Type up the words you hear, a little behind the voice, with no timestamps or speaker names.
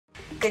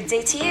Good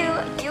day to you.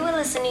 You are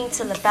listening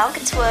to LaBelle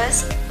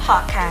Couture's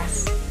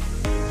podcast.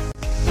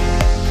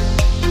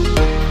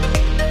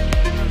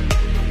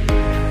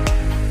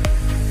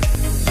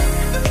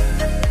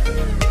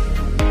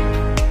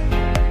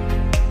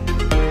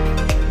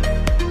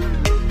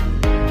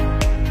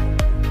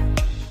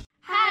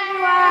 Hi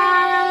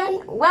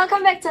everyone.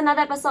 Welcome back to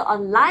another episode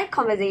on Live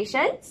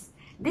Conversations.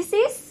 This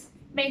is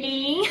美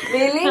玲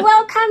Really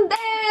welcome back.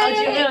 好久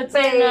没有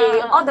见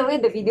了。 All the way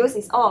the videos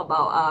is all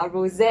about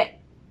Rosette,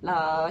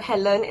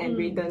 Helen and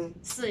Reagan.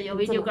 是有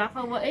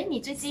videographer 问，哎，你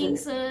最近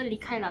是离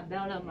开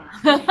LaBelle了吗？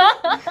这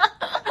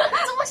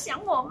么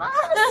想我吗？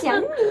想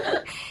你。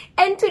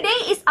And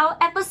today is our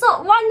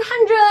episode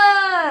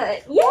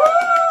 100. Yay!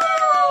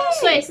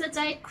 所以是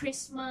在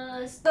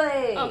Christmas。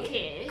对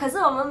OK 可是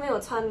我们没有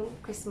穿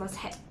Christmas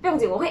hat，不用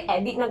紧，我会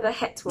edit 那个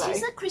hat 出来。其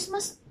实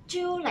Christmas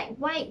就 like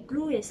white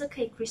blue 也是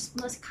可以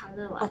Christmas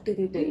color 哦，吧。对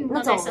对对，那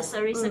那种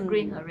necessary 是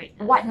green 和 red。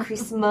 White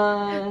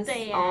Christmas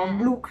对呀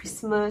Blue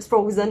Christmas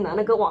Frozen 啊，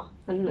那个哇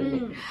很冷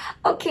耶。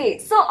Okay,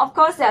 so of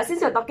course, yeah,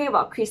 since we're talking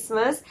about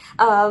Christmas,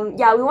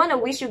 yeah, we want to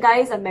wish you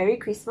guys a Merry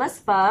Christmas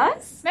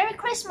first. Merry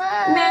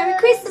Christmas. Merry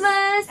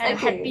Christmas And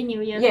Okay. Happy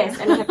New Year. Yes,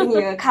 and Happy New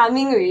Year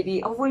coming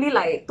already. Hopefully,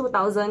 like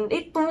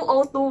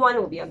 2021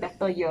 will be a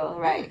better year,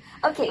 right?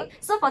 Okay,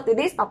 so for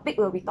today's topic,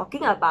 we'll be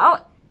talking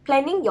about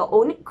planning your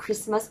own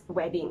Christmas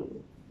wedding.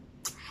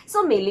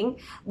 So, Mei Ling,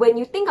 when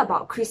you think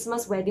about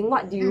Christmas wedding,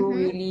 what do you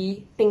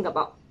really think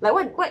about? Like,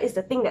 what is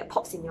the thing that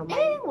pops in your mind? 因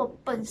为我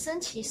本身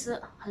其实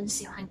很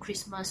喜欢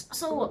Christmas，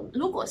 所以我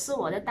如果是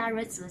我的大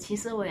日子，其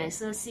实我也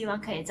是希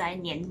望可以在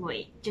年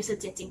尾，就是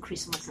接近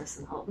Christmas 的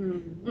时候，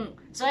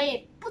所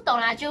以不懂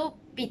啦，就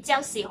比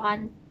较喜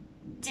欢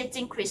接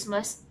近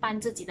Christmas 办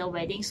自己的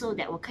wedding，so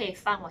that 我可以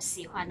放我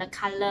喜欢的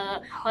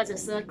color 或者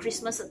是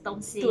Christmas 的东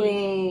西对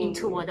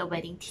into 我的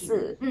wedding theme。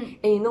是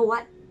And you know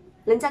what?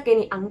 人家给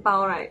你昂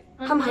包 right?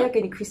 他们还要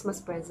给你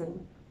Christmas present.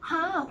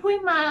 哈，会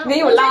吗？没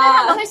有啦我觉得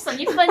他们会省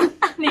一份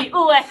礼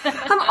物哎。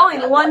他们 all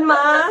in one 吗？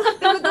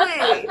对不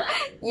对？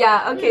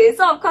 Yeah, okay.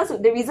 So of course,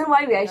 the reason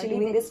why we're actually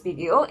doing this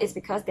video is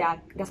because there are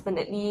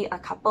definitely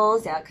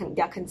couples, there are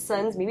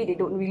concerns. Maybe they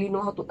don't really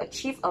know how to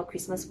achieve a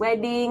Christmas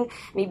wedding.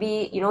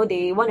 Maybe, you know,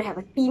 they want to have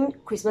a themed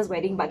Christmas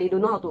wedding, but they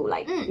don't know how to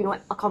like, you know,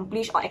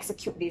 accomplish or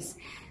execute this.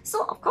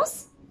 So of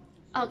course,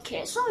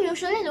 OK, so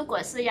usually 如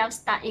果是要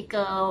start 一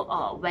个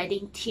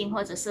wedding team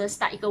或者是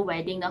start 一个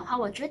wedding 的话，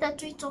我觉得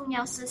最重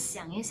要是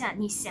想一下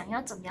你想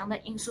要怎么样的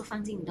因素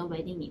放进你的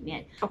wedding 里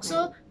面。Okay.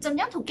 So 怎么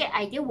样 to get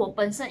idea？ 我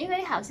本身因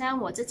为好像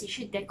我自己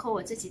去 decor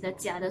我自己的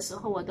家的时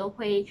候，我都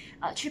会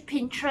去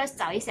Pinterest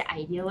找一些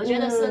idea， 我觉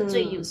得是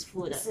最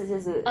useful 的。是。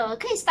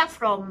可以 start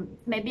from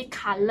maybe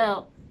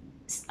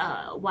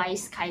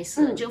color。wise 开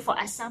始，就 for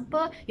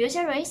example， 有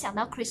些人一想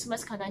到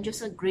Christmas 可能就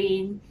是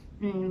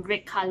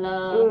green。red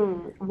color，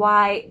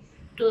 white，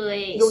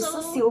 对，有时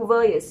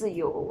silver 也是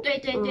有。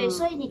对，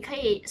所以你可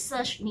以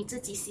search 你自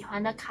己喜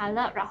欢的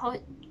color， 然后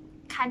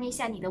看一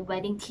下你的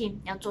wedding team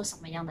要做什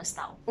么样的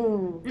style。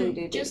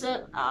对，就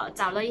是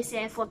找了一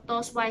些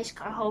photos wise，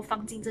 然后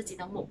放进自己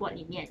的 mood board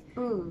里面。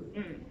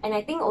And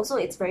I think also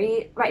it's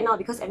very right now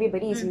because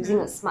everybody is using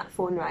a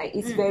smartphone, right?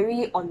 It's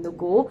very on the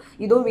go.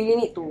 You don't really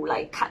need to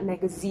like cut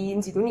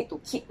magazines. You don't need to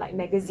keep like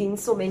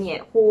magazines so many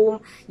at home.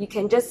 You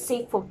can just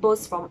save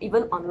photos from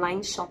even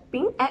online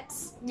shopping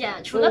apps.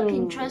 Yeah， 除了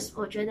Pinterest，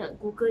 我觉得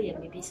Google 也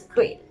maybe 是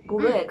可以。对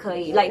 ，Google 也可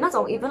以。Like 那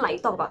种 even like you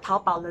talk about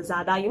Taobao,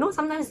 Lazada, you know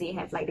sometimes they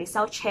have like they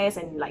sell chairs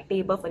and like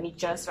table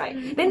furnitures, right?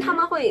 Then 他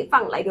们会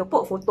放 like they'll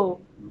put a photo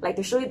like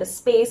to show you the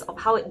space of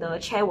how the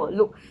chair will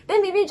look.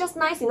 Then maybe just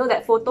nice, you know,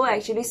 that photo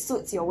actually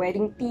suits your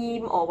wedding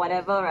theme or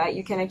whatever, right?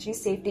 You can actually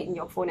save it in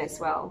your phone as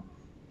well.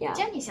 Yeah.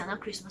 这样你想到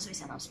Christmas 会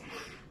想到什么？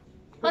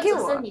或 Okay，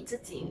者是你自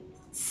己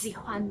喜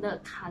欢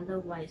的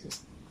color wise 是什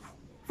么？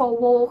 For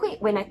我会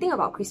when I think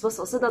about Christmas,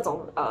 我是那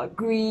种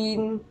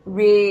green,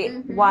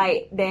 red,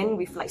 white, then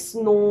with like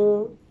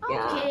snow.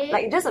 Okay. Yeah,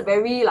 like just a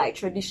very like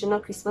traditional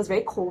Christmas,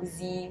 very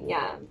cozy.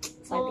 Yeah.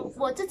 So I think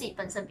我自己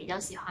本身比较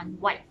喜欢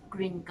white,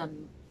 green 跟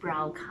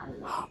brown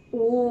color。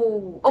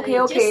哦对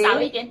，OK，就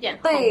少一点点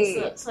红色，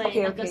对所以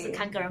那个是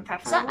看个人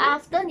preference。So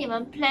after 你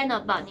们 plan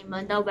about 你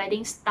们的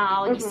wedding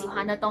style，你喜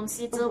欢的东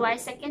西之外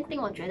，second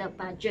thing 我觉得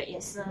budget 也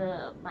是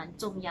蛮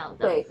重要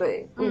的。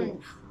对，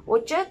我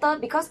觉得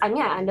because I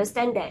mean I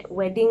understand that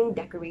wedding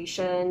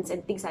decorations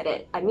and things like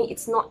that, I mean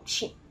it's not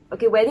cheap.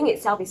 Okay, wedding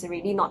itself is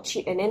already not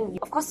cheap, and then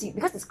of course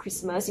because it's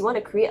Christmas, you want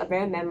to create a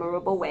very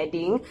memorable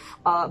wedding.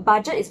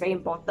 Budget is very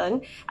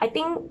important. I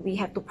think we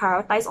have to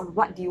prioritize on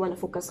what do you want to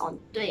focus on.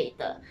 对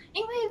的，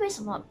因为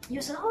什么？有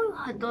时候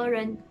很多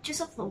人就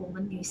是我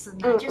们女生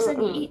啊，就是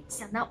你一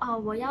想到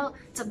我要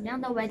怎么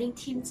样的 wedding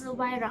team 之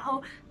外，然后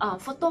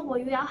photo 我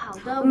又要好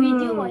的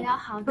，video 我要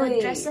好的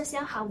，dresses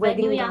要好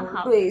，venue 要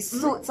好，对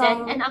，suits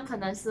and 可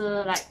能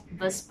是 like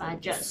verse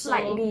budget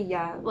slightly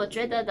呀。我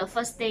觉得 the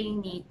first thing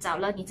你找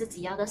了你自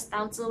己要的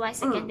style 之外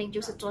，second thing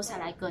就是坐下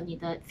来跟你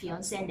的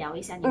fiance 聊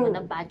一下你们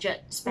的 budget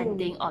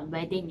spending on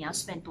wedding 你要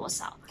spend 多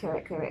少。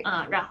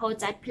correct。然后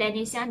再 plan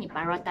一下你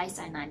prioritize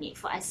在哪里。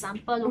For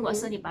example， 如果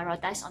是你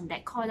prioritize on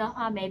decor 的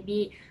话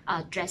，maybe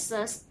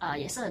dresses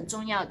也是很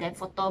重要。Then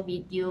photo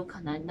video 可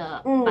能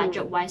的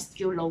budget wise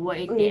就 lower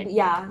一点。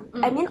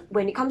I mean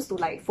when it comes to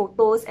like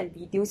photos and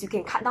videos, you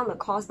can cut down the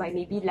cost by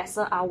maybe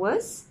lesser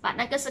hours. But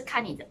那个是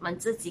看你们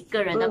自己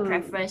个人的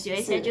preference，有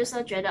一些就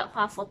是觉得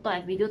花 photo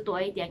and video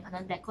多一点，可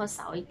能 decor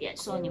少一点，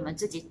所以你们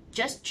自己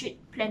just 去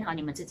plan 好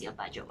你们自己的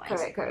budget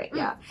wise。Correct.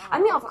 Yeah. I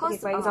mean, of course,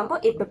 for example,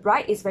 if the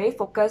bride is very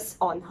focused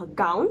on her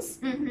gowns,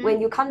 when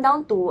you come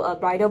down to a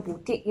bridal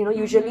boutique, you know,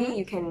 usually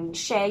you can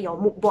share your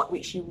mood board,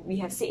 which we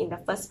have said in the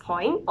first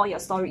point, or your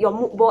story, your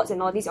mood boards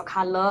and all this, your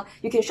color,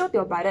 you can show to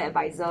your bridal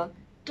advisor.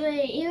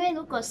 对，因为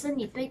如果是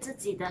你对自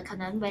己的可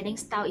能 wedding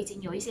style 已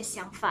经有一些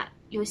想法，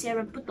有些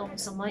人不懂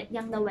什么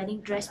样的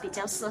wedding dress 比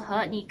较适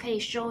合，你可以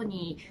show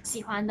你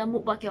喜欢的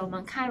mood board 给我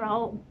们看，然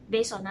后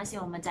based on 那些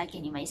我们再给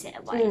你们一些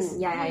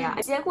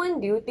advice。结婚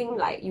do you think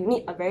like you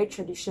need a very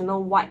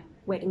traditional white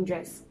wedding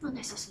dress? Not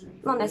necessary.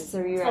 Not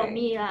necessary, right? For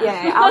me lah.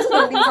 Yeah, I also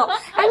don't think so.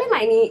 I mean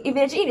like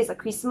imagine it is a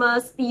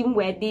Christmas theme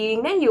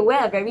wedding, then you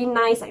wear a very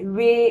nice like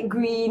red,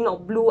 green or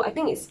blue. I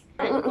think it's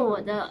如果我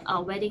的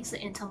wedding 是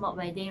intimate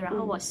wedding， 然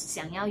后我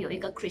想要有一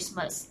个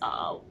Christmas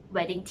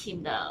wedding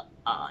theme 的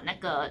那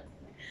个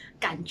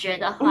感觉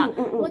的话，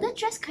我的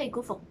dress 可以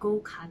go for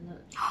gold color，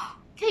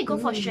 可以 go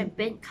for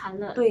champagne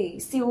color， 对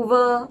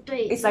silver，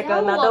 对 ，it's like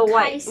another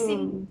white， 开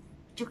心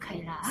就可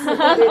以啦。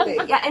对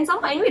 ，Yeah, and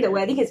some anyway the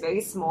wedding is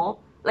very small.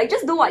 Like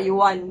just do what you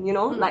want, you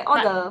know, like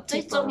all the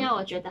最重要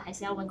我觉得还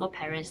是要问过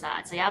parents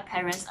啦，只要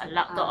parents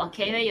allow 都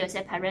OK， 因为有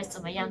些 parents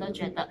怎么样都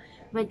觉得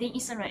wedding 一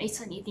生人一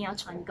次，你一定要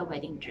穿一个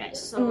wedding dress，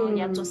 所以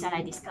要坐下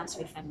来 discuss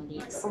with family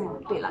也是。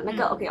对了，那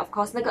个 OK of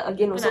course 那个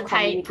again 不 also 能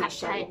太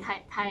communication，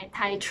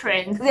 太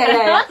trend，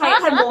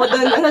 太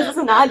modern 了，那就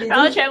是哪里？然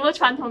后全部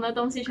传统的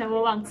东西全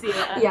部忘记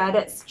了。Yeah,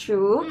 that's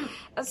true.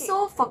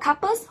 So for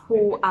couples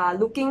who are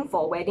looking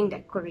for wedding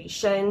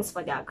decorations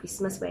for their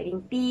Christmas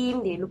wedding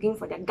theme, they're looking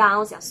for their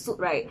gowns, their suit,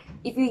 right?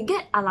 If you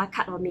get a la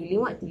carte or mailing,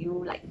 what do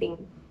you like think?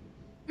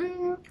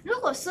 如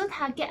果是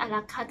他 get a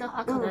la carte 的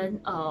话，可能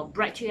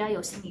bride 就要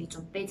有心理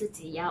准备，自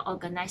己要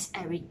organize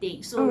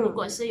everything。所以如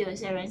果是有一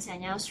些人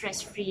想要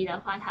stress free 的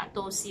话，他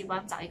都希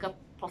望找一个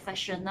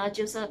professional，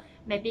 就是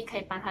maybe 可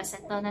以帮他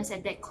settle 那些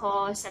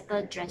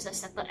decor、settle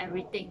dresses、settle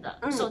everything 的，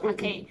所以他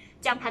可以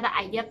将他的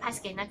idea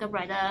pass 给那个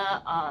bride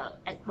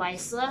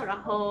advisor， 然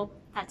后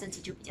他自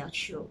己就比较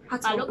chill。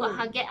如果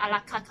他 get a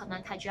la carte， 可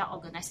能他就要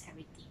organize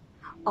everything。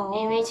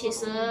因为其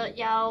实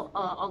要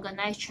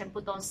organize 全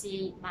部东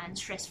西蛮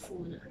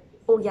stressful 的。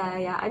Oh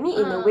yeah. I mean,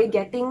 in a way,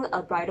 getting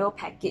a bridal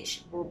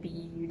package will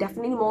be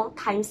definitely more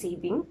time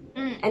saving,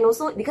 and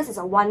also because it's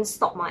a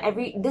one-stop,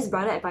 this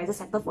bridal advisor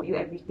settle for you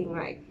everything,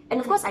 right? And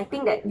of course, I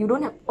think that you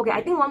don't have. Okay,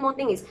 I think one more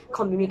thing is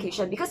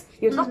communication, because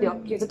you have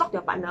to talk to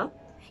your partner.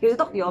 You have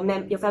to talk to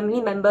your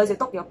family members, you have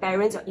to talk to your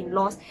parents, your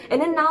in-laws,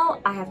 and then now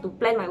I have to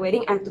plan my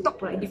wedding. I have to talk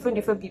to like different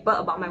people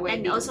about my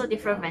wedding. And also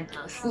different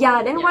vendors.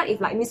 Yeah, then what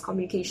if like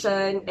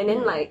miscommunication and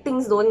then like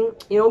things don't,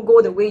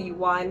 go the way you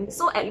want?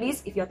 So at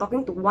least if you're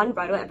talking to one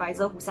bridal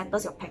advisor who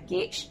settles your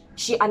package,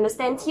 he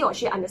or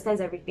she understands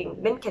everything,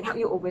 then can help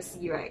you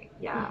oversee, right?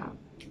 Yeah.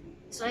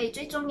 所以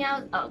最重要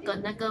跟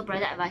那个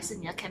bride advisor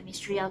你的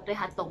chemistry 要对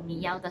他懂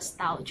你要的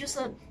style， 就是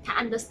他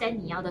understand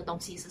你要的东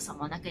西是什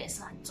么，那个也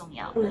是很重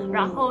要。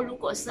然后如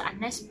果是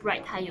unless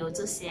bride 他有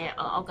这些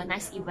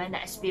organize event 的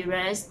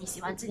experience， 你喜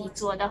欢自己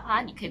做的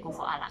话，你可以 go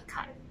for a la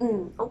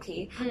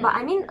carte。Okay. But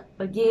I mean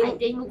again, I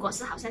think 如果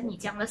是好像你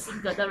这样的性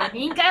格的人，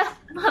你应该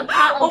很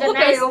怕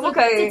organize， 我不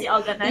可以自己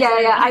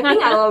organize。Yeah. I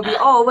think I will be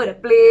all over the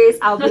place.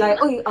 I'll be like,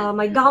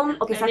 my gown,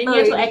 okay, settle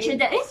already. already. Actually,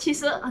 that 其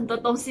实很多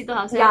东西都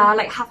好像 Yeah,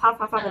 like half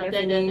and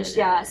对 finish.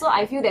 Yeah, so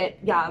I feel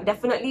that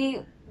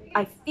definitely.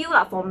 I feel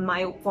like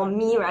for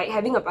me, right,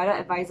 having a bridal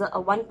advisor,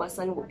 a one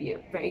person would be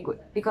very good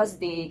because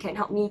they can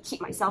help me keep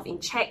myself in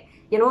check.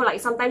 Like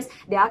sometimes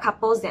there are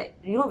couples that,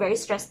 very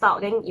stressed out,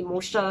 then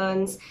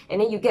emotions,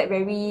 and then you get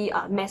very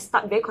messed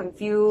up, very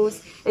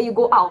confused, then you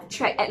go out of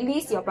track. At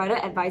least your bridal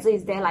advisor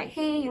is there like,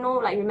 hey,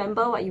 like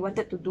remember what you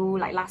wanted to do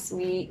like last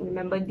week,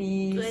 remember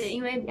this. 对，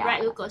因为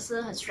bride 如果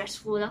是很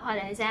stressful 的话，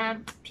等一下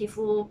皮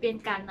肤变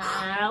干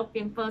啊，然后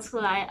pimple 出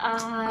来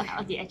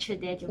on the actual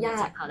day 就没有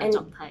好的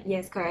状态。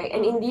Yes, correct.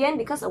 And in the end,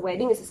 because a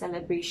wedding is a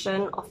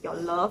celebration of your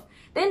love,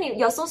 then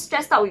you're so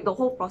stressed out with the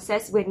whole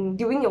process. When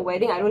during your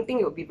wedding, I don't think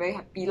you'll be very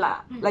happy lah.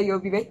 Like you'll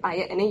be very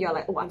tired, and then you're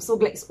like, oh, I'm so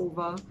glad it's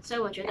over. 所以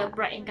我觉得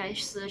bride 应该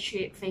是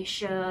去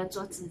facial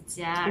做指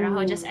甲，然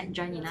后 just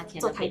enjoy 你那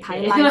天的 台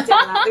这样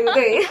啦，对不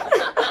对？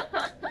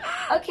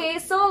 Okay,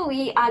 so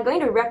we are going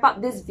to wrap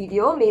up this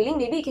video. Mei Ling,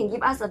 maybe you can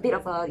give us a bit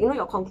of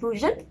your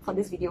conclusion for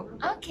this video.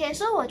 Okay,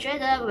 so 我觉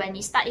得 when 你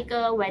start 一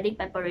个 wedding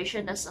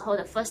preparation 的时候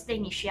，the first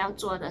thing 你需要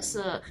做的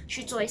是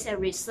去做一些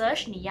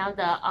research， 你要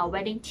的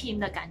wedding theme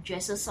的感觉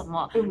是什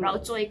么，然后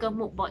做一个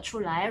mood board 出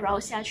来，然后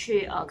下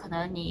去可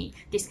能你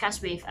discuss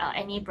with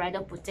any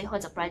bridal boutique 或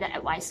者 bridal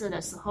advisor 的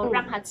时候，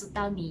让他知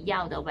道你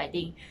要的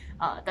wedding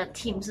的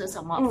team 是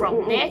什么，from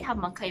there 他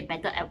们可以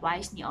better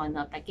advise 你 on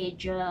the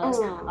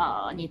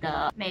packages，你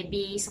的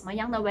maybe 什么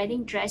样的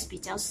wedding dress 比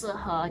较适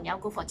合，你要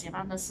go for 怎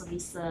样的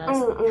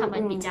services，他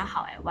们比较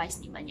好 advise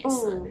你们也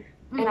是。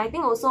And I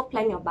think also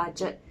plan your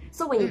budget.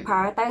 So when you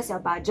prioritize your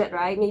budget,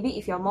 right? Maybe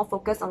if you're more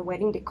focused on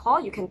wedding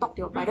decor, you can talk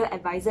to your bridal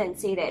advisor and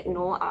say that,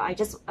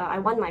 I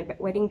want my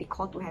wedding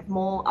decor to have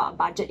more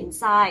budget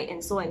inside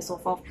and so on and so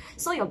forth.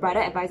 So your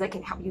bridal advisor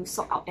can help you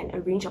sort out and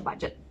arrange your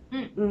budget.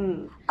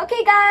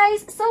 Okay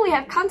guys, so we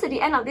have come to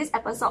the end of this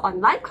episode on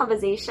Live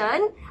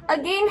Conversation.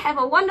 Again, have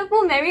a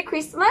wonderful Merry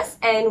Christmas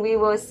and we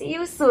will see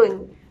you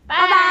soon.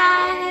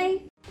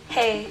 Bye-bye!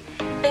 Hey,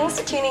 thanks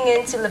for tuning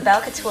in to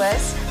LaBelle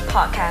Couture's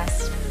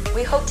podcast.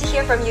 We hope to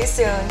hear from you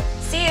soon.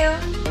 See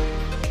you!